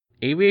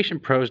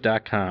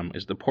AviationPros.com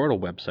is the portal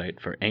website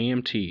for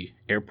AMT,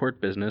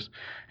 Airport Business,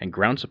 and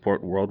Ground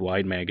Support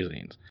Worldwide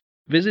magazines.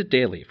 Visit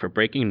daily for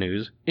breaking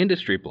news,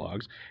 industry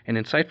blogs, and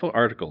insightful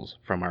articles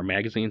from our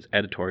magazine's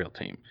editorial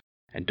team.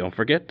 And don't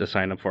forget to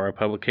sign up for our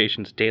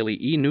publication's daily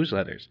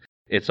e-newsletters.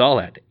 It's all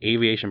at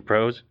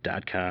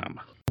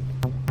AviationPros.com.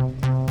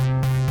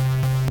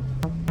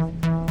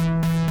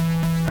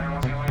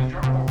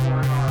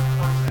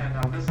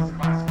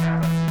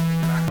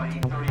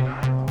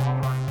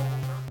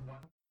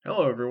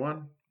 Hello,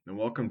 everyone, and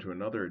welcome to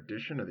another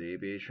edition of the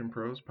Aviation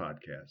Pros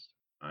podcast.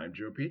 I'm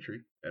Joe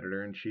Petrie,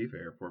 Editor-in-Chief at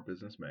Airport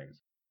Business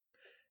Magazine.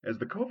 As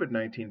the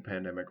COVID-19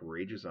 pandemic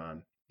rages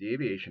on, the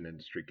aviation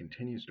industry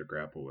continues to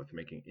grapple with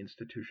making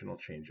institutional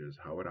changes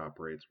how it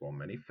operates, while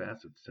many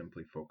facets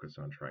simply focus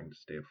on trying to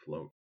stay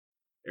afloat.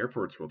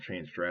 Airports will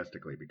change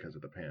drastically because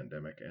of the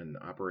pandemic, and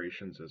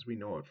operations as we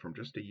know it from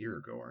just a year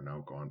ago are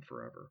now gone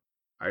forever.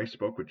 I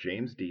spoke with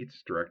James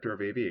Dietz, Director of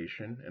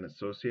Aviation and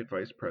Associate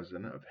Vice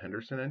President of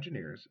Henderson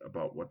Engineers,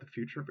 about what the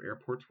future of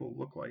airports will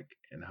look like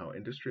and how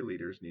industry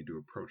leaders need to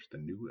approach the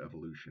new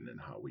evolution in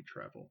how we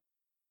travel.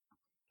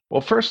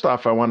 Well, first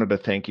off, I wanted to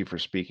thank you for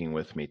speaking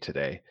with me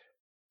today.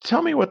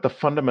 Tell me what the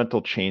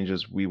fundamental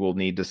changes we will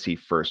need to see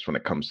first when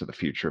it comes to the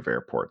future of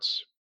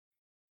airports.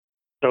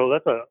 So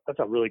that's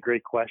a really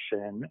great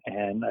question,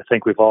 and I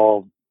think we've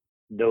all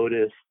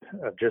noticed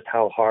just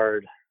how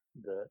hard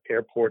the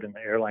airport and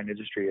the airline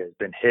industry has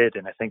been hit.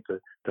 And I think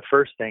the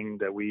first thing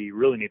that we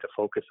really need to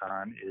focus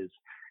on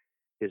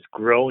is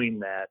growing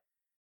that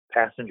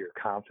passenger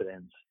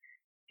confidence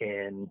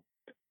in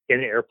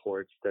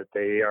airports, that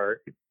they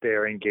are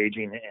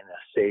engaging in a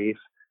safe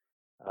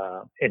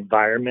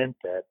environment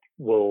that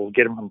will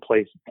get them from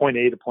point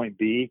A to point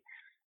B,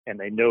 and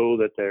they know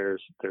that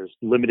there's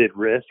limited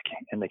risk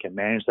and they can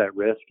manage that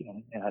risk.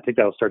 And I think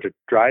that will start to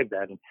drive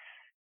that.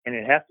 And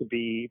it has to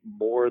be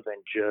more than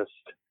just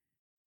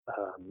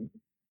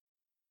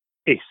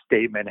a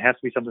statement. It has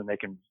to be something they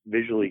can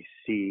visually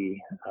see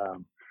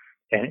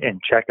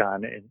and check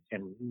on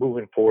and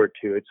moving forward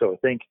to it. So I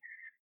think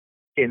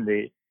in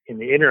the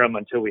interim,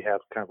 until we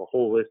have kind of a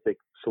holistic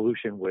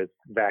solution with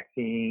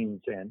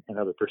vaccines and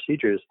other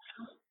procedures,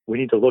 we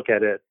need to look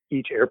at it,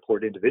 each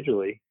airport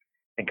individually,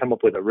 and come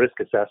up with a risk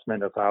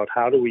assessment about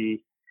how do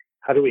we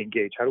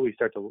engage, how do we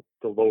start to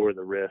lower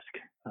the risk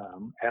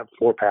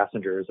for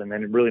passengers, and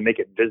then really make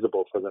it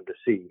visible for them to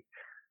see.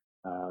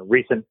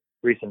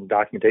 Recent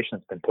documentation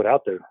that's been put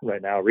out there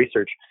right now,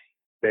 research,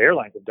 the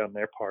airlines have done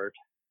their part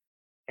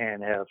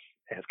and have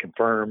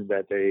confirmed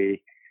that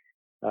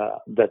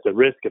that the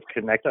risk of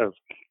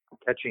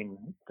catching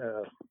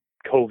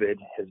COVID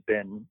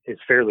is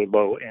fairly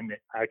low, and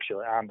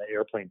actually on the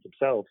airplanes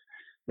themselves.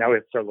 Now we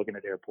have to start looking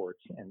at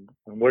airports and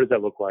what does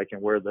that look like,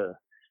 and where the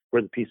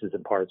pieces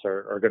and parts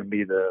are going to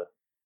be the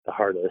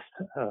hardest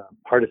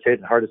hit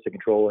and hardest to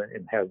control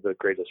and have the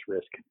greatest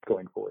risk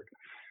going forward.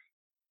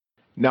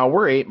 Now,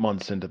 we're 8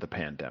 months into the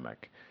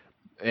pandemic,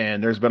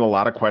 and there's been a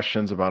lot of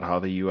questions about how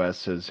the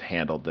U.S. has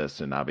handled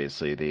this, and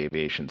obviously the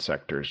aviation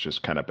sector has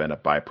just kind of been a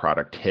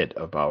byproduct hit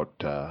about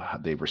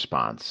the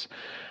response.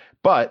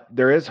 But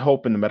there is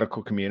hope in the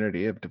medical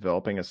community of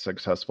developing a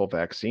successful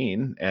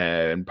vaccine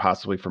and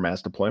possibly for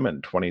mass deployment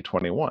in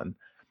 2021.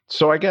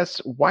 So I guess,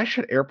 why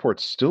should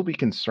airports still be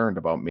concerned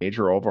about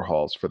major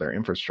overhauls for their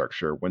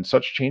infrastructure when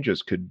such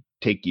changes could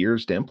take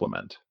years to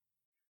implement?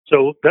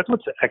 So that's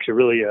what's actually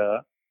really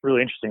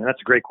interesting.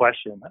 That's a great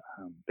question,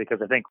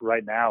 because I think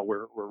right now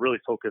we're really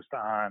focused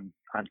on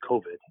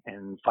COVID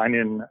and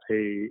finding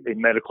a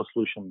medical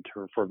solution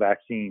for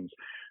vaccines.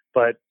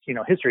 But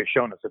history has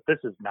shown us that this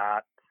is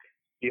not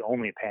the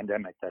only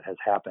pandemic that has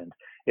happened.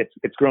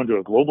 It's grown to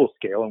a global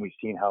scale, and we've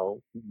seen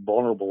how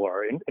vulnerable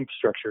our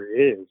infrastructure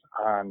is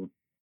on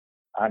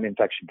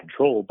infection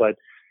control. But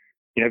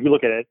if you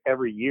look at it,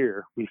 every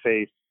year we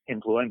face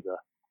influenza.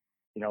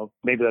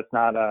 Maybe that's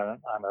not on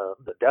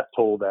the death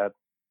toll that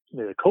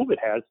the COVID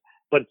has,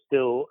 but it's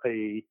still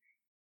a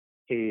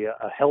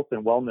health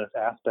and wellness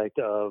aspect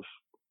of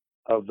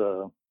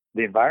the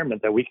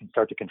environment that we can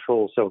start to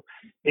control. So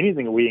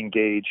anything that we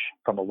engage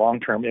from a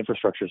long-term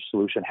infrastructure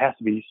solution has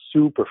to be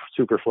super,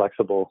 super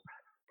flexible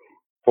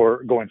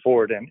for going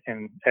forward.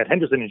 And at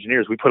Henderson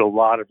Engineers, we put a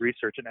lot of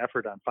research and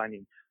effort on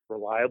finding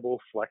reliable,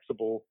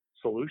 flexible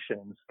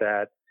solutions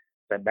that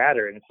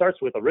matter. And it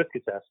starts with a risk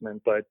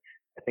assessment, but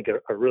I think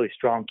a really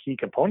strong key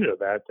component of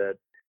that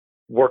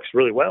works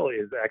really well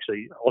is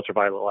actually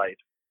ultraviolet light,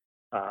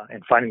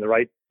 and finding the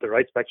right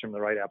spectrum, the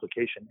right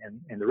application.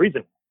 And the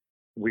reason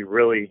we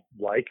really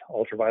like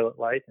ultraviolet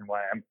light and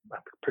why I'm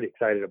pretty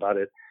excited about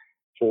it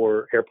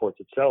for airports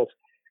itself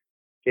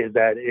is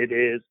that it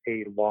is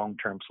a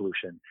long-term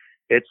solution.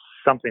 It's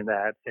something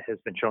that has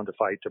been shown to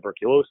fight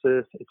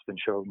tuberculosis. It's been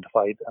shown to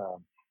fight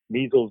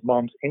measles,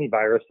 mumps, any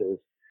viruses,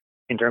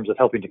 in terms of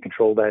helping to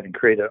control that and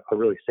create a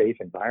really safe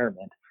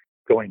environment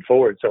going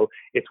forward. So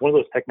it's one of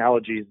those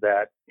technologies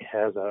that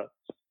has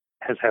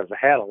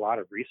had a lot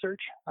of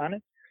research on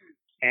it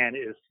and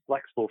is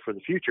flexible for the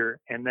future.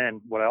 And then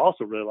what I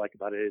also really like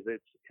about it is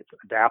it's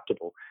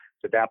adaptable.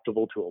 It's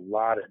adaptable to a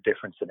lot of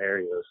different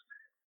scenarios.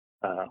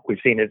 We've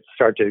seen it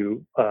start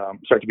to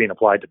being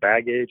applied to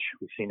baggage.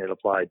 We've seen it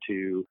applied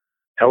to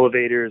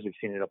elevators. We've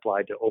seen it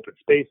applied to open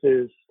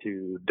spaces,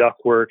 to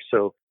ductwork.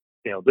 So,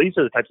 these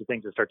are the types of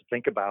things to start to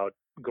think about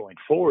going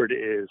forward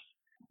is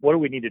what do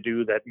we need to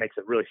do that makes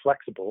it really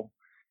flexible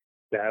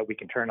that we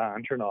can turn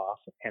on, turn off,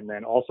 and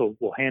then also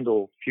will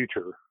handle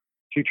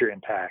future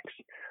impacts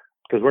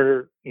because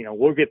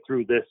we'll get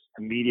through this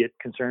immediate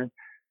concern,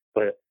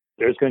 but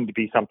there's going to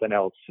be something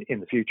else in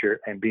the future,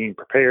 and being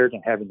prepared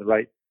and having the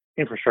right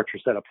infrastructure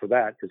set up for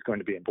that is going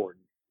to be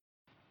important.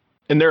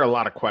 And there are a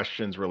lot of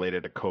questions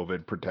related to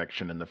COVID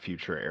protection in the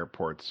future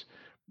airports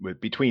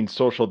between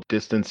social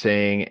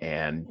distancing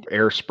and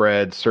air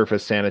spread,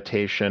 surface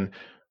sanitation.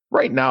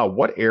 Right now,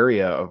 what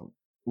area of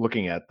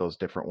looking at those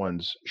different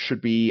ones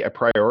should be a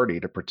priority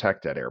to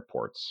protect at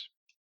airports?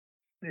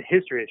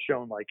 History has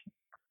shown like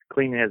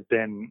cleaning has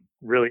been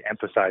really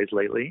emphasized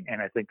lately,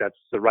 and I think that's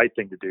the right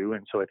thing to do.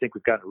 And so I think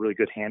we've got a really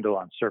good handle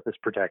on surface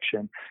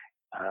protection.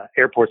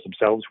 Airports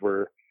themselves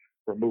were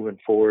moving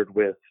forward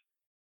with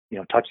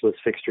touchless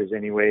fixtures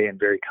anyway, and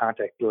very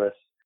contactless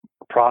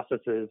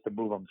processes to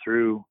move them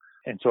through.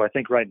 And so I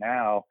think right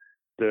now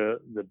the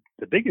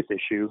biggest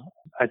issue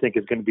I think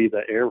is going to be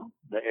the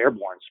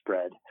airborne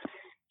spread.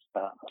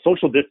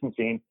 Social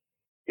distancing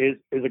is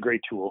a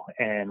great tool,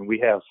 and we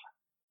have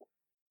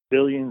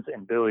billions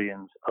and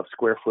billions of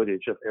square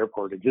footage of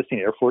existing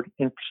airport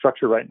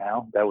infrastructure right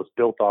now that was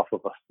built off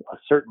of a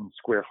certain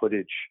square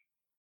footage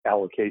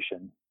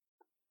allocation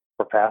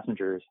for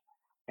passengers.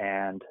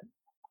 And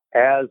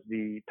as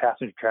the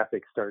passenger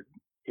traffic starts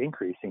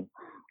increasing,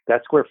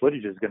 that square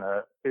footage is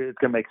gonna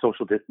make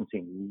social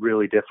distancing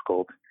really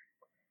difficult,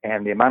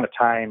 and the amount of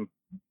time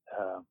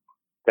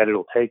that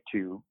it'll take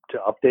to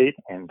update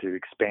and to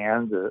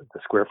expand the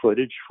square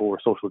footage for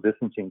social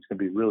distancing is going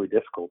to be really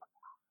difficult.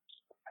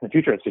 In the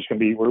future,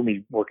 we're going to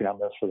be working on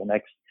this for the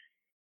next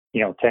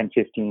 10,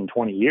 15,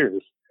 20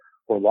 years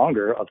or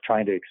longer of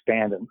trying to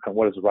expand and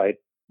what is the right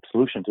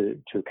solution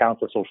to account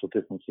for social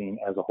distancing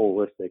as a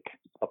holistic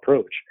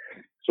approach.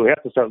 So we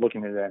have to start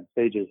looking at that in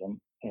stages,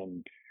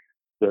 and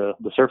the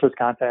surface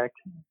contact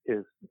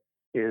is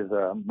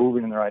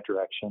moving in the right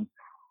direction.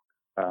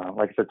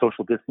 Like I said,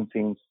 social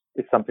distancing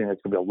is something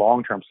that's going to be a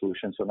long-term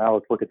solution. So now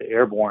let's look at the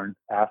airborne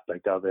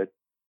aspect of it,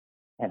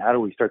 and how do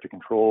we start to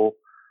control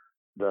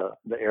the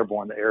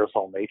airborne, the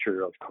aerosol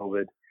nature of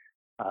COVID,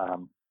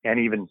 and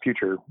even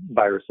future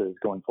viruses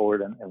going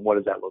forward, and what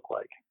does that look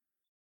like?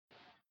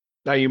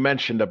 Now, you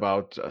mentioned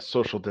about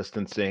social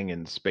distancing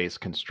and space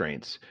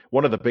constraints.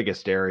 One of the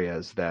biggest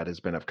areas that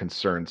has been of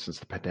concern since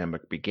the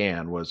pandemic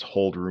began was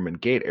hold room and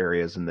gate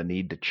areas and the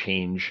need to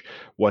change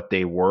what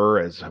they were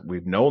as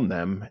we've known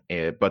them.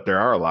 But there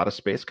are a lot of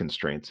space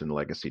constraints in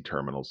legacy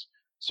terminals.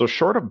 So,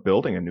 short of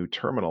building a new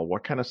terminal,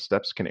 what kind of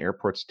steps can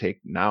airports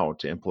take now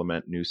to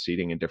implement new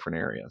seating in different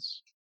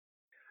areas?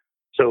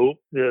 So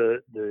the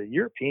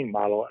European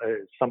model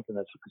is something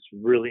that's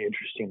really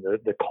interesting.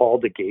 The call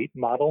to gate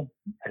model,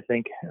 I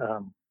think,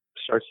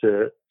 starts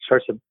to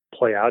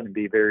play out and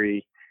be a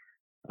very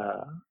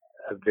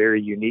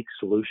unique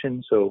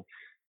solution. So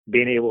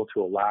being able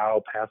to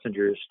allow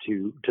passengers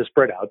to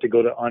spread out, to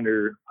go to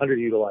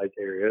underutilized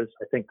areas,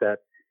 I think that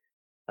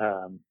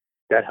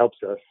that helps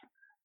us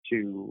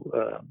to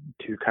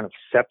kind of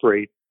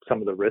separate some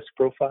of the risk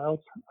profiles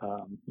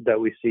that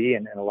we see,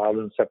 and allow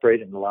them to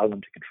separate and allow them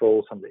to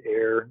control some of the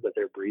air that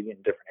they're breathing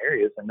in different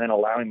areas, and then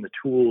allowing the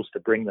tools to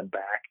bring them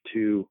back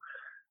to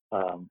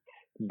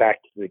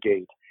the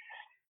gate.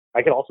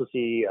 I could also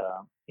see,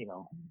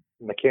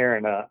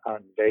 McCarran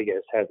on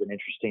Vegas has an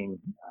interesting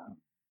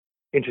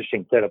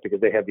setup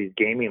because they have these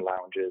gaming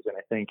lounges, and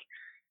I think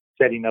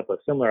setting up a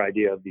similar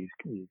idea of these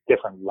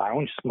different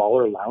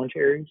smaller lounge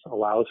areas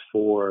allows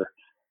for,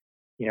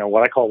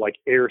 what I call like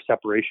air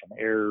separation,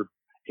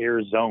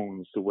 air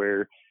zones, to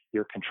where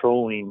you're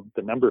controlling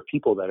the number of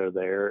people that are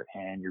there,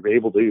 and you're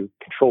able to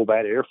control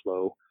that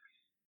airflow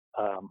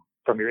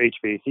from your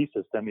HVAC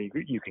system.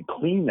 You can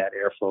clean that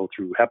airflow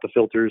through HEPA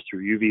filters,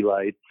 through UV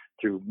light,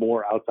 through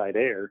more outside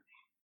air,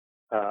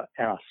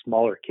 and a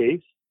smaller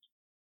case,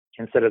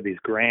 instead of these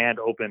grand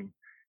open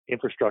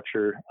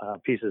infrastructure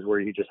pieces where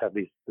you just have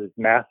these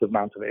massive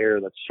amounts of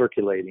air that's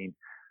circulating,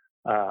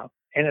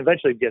 and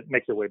eventually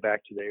makes its way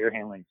back to the air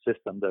handling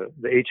system, the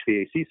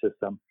HVAC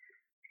system.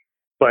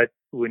 But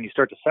when you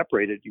start to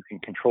separate it, you can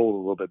control it a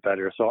little bit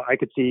better. So I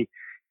could see,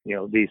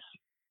 these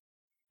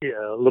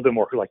a little bit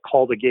more like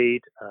call the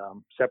gate,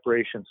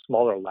 separation,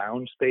 smaller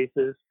lounge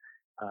spaces.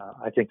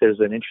 I think there's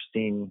an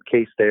interesting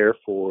case there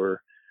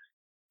for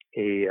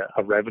a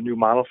revenue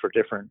model for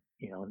different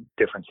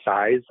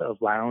size of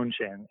lounge,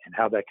 and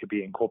how that could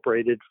be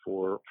incorporated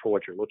for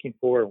what you're looking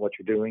for and what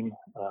you're doing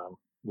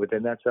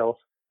within that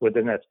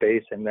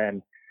space, and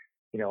then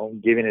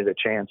giving it a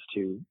chance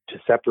to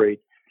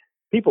separate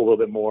people a little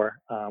bit more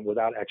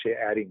without actually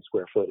adding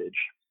square footage.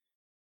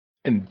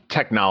 And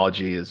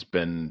technology has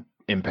been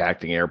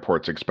impacting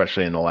airports,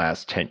 especially in the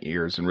last 10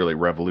 years, and really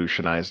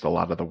revolutionized a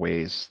lot of the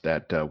ways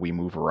that we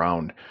move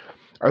around.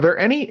 Are there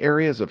any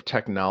areas of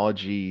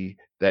technology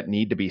that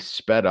need to be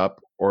sped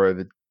up,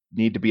 or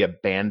need to be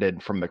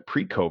abandoned from the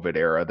pre-COVID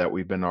era that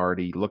we've been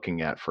already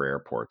looking at for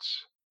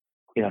airports?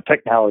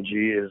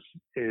 Technology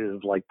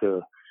is like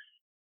the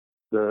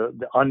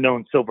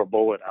unknown silver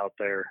bullet out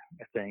there,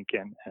 I think.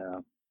 And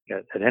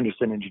at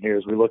Henderson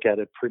Engineers, we look at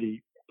it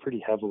pretty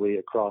heavily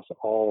across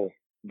all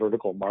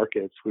vertical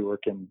markets. We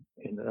work in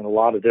a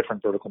lot of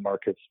different vertical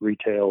markets: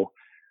 retail,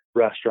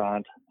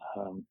 restaurant,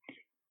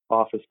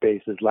 office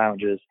spaces,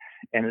 lounges,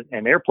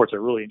 and airports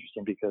are really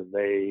interesting because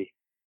they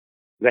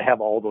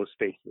have all those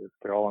spaces.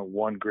 They're all in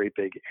one great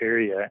big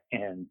area,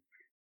 and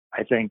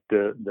I think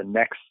the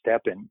next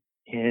step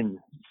in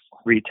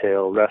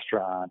retail,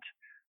 restaurant,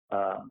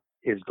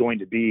 is going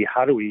to be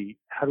how do we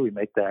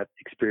make that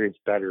experience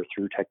better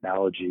through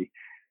technology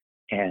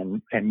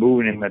and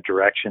moving in that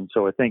direction.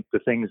 So I think the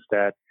things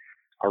that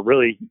are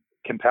really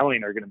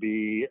compelling are going to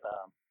be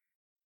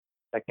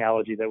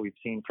technology that we've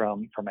seen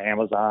from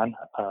Amazon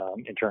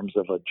in terms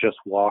of a Just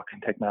Walk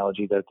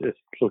technology that is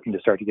looking to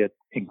start to get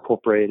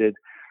incorporated.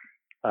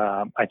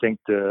 I think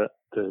the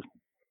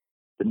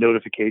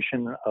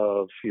notification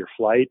of your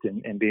flight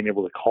and being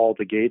able to call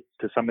the gate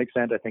to some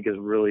extent, I think is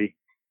really,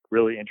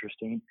 really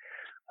interesting.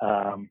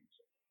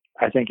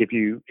 I think if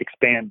you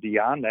expand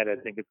beyond that, I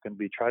think it's going to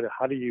be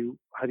how do you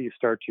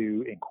start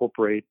to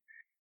incorporate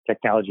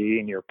technology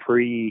in your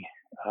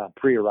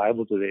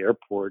pre-arrival to the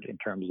airport in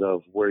terms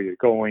of where you're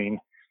going,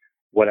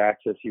 what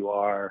access you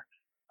are,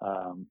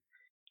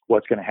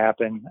 what's going to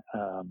happen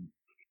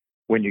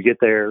when you get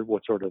there,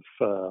 what sort of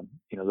the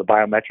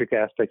biometric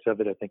aspects of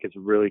it. I think is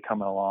really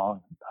coming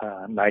along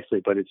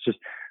nicely, but it's just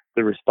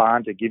the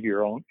respond to give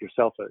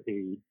yourself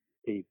an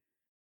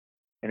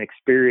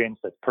experience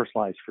that's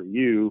personalized for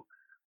you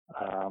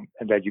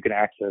and that you can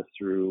access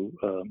through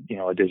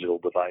a digital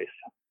device.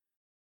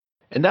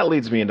 And that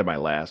leads me into my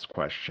last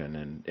question,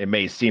 and it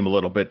may seem a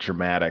little bit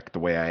dramatic the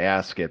way I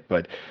ask it,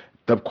 but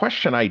the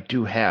question I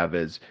do have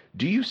is,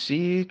 do you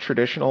see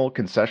traditional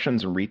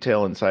concessions and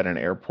retail inside an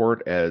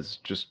airport as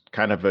just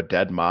kind of a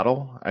dead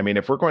model? I mean,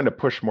 if we're going to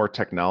push more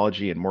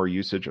technology and more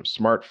usage of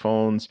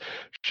smartphones,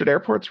 should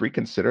airports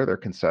reconsider their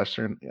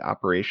concession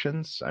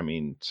operations? I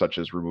mean, such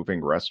as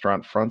removing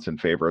restaurant fronts in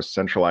favor of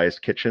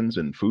centralized kitchens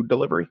and food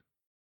delivery?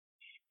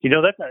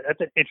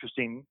 That's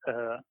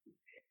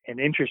an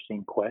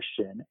interesting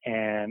question,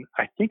 and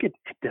I think it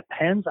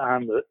depends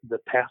on the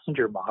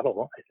passenger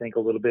model. I think a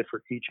little bit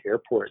for each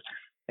airport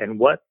and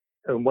what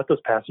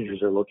those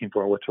passengers are looking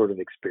for, what sort of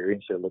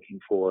experience they're looking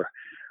for.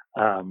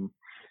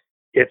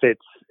 If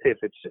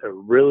it's a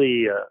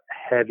really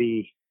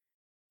heavy,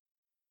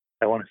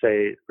 I want to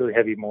say really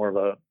heavy, more of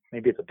a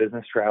maybe it's a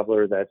business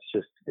traveler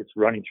it's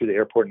running through the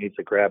airport and needs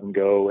to grab and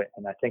go,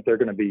 and I think they're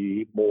going to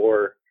be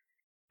more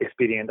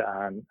expedient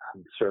on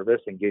service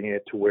and getting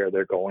it to where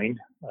they're going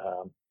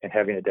and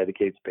having a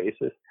dedicated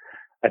spaces.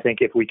 I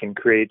think if we can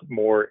create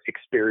more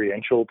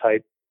experiential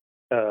type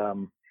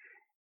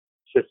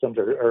systems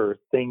or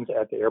things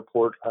at the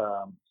airport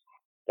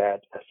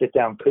that a sit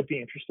down could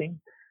be interesting.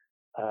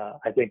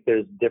 I think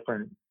there's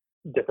different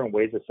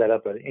ways to set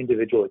up an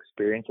individual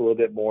experience a little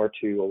bit more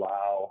to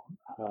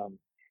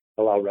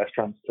allow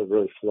restaurants to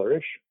really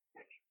flourish.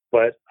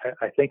 But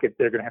I think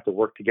they're going to have to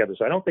work together.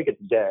 So I don't think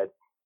it's dead.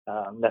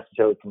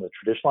 Necessarily from the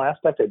traditional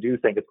aspect, I do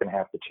think it's going to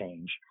have to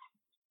change.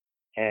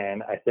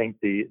 And I think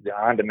the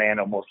on-demand,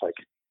 almost like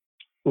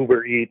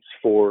Uber Eats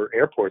for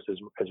airports,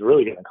 is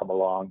really going to come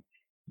along,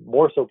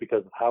 more so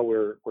because of how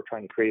we're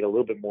trying to create a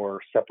little bit more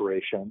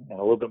separation and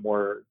a little bit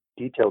more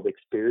detailed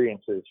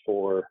experiences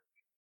for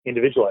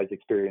individualized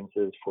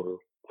experiences for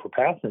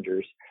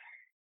passengers,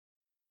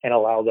 and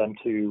allow them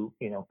to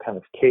kind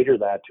of cater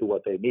that to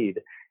what they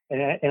need.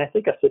 And I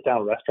think a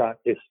sit-down restaurant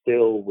is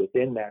still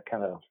within that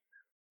kind of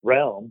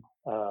realm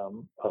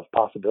of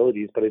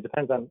possibilities, but it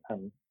depends on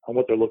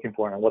what they're looking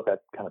for and on what that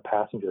kind of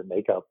passenger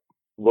makeup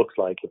looks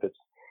like. If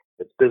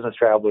it's business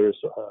travelers,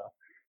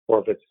 or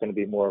if it's going to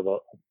be more of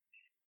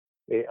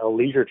a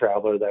leisure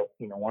traveler that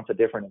wants a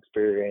different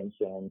experience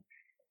and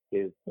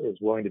is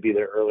willing to be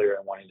there earlier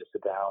and wanting to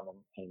sit down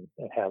and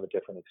have a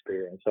different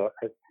experience. So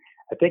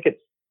I think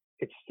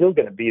it's still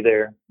going to be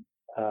there.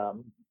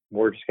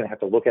 We're just going to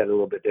have to look at it a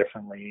little bit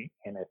differently,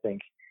 and I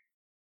think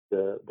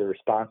the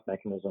response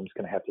mechanism is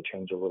going to have to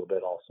change a little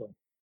bit also.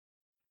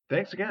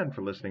 Thanks again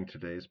for listening to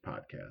today's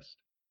podcast.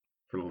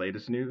 For the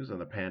latest news on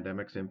the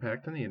pandemic's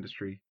impact on the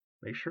industry,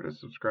 make sure to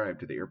subscribe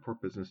to the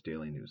Airport Business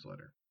Daily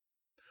newsletter.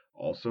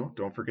 Also,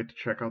 don't forget to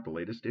check out the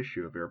latest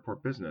issue of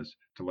Airport Business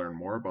to learn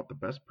more about the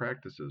best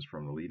practices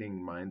from the leading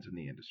minds in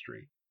the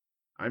industry.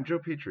 I'm Joe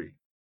Petrie.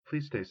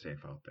 Please stay safe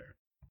out there.